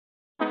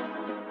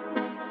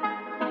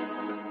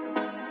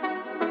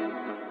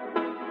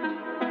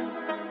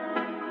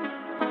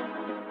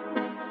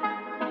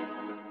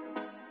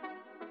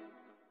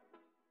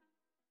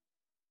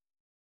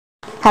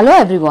Hello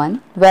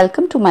everyone,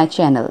 welcome to my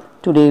channel.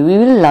 Today we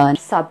will learn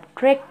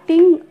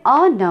subtracting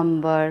a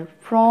number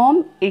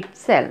from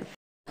itself.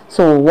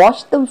 So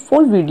watch the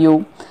full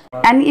video,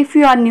 and if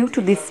you are new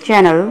to this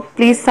channel,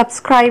 please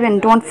subscribe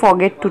and don't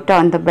forget to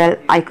turn the bell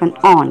icon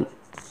on.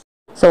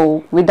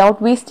 So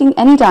without wasting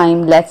any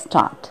time, let's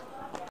start.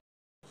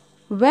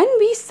 When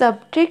we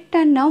subtract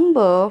a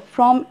number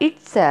from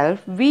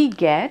itself, we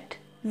get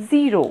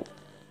 0.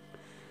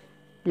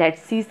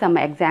 Let's see some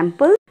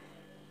examples.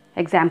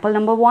 Example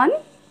number 1.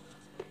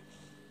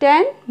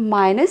 10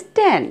 minus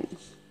 10.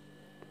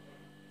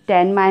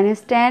 10 minus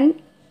 10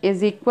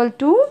 is equal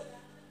to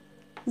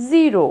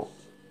 0.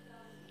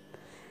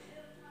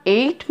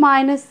 8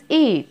 minus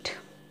 8.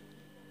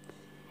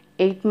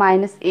 8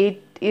 minus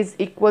 8 is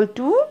equal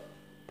to,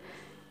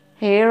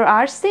 here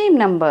are same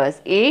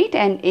numbers, 8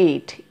 and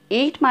 8.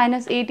 8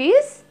 minus 8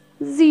 is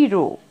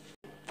 0.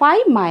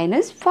 5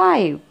 minus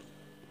 5.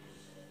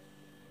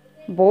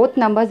 Both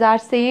numbers are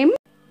same.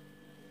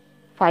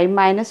 5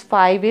 minus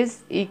 5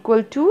 is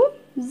equal to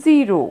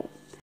 0.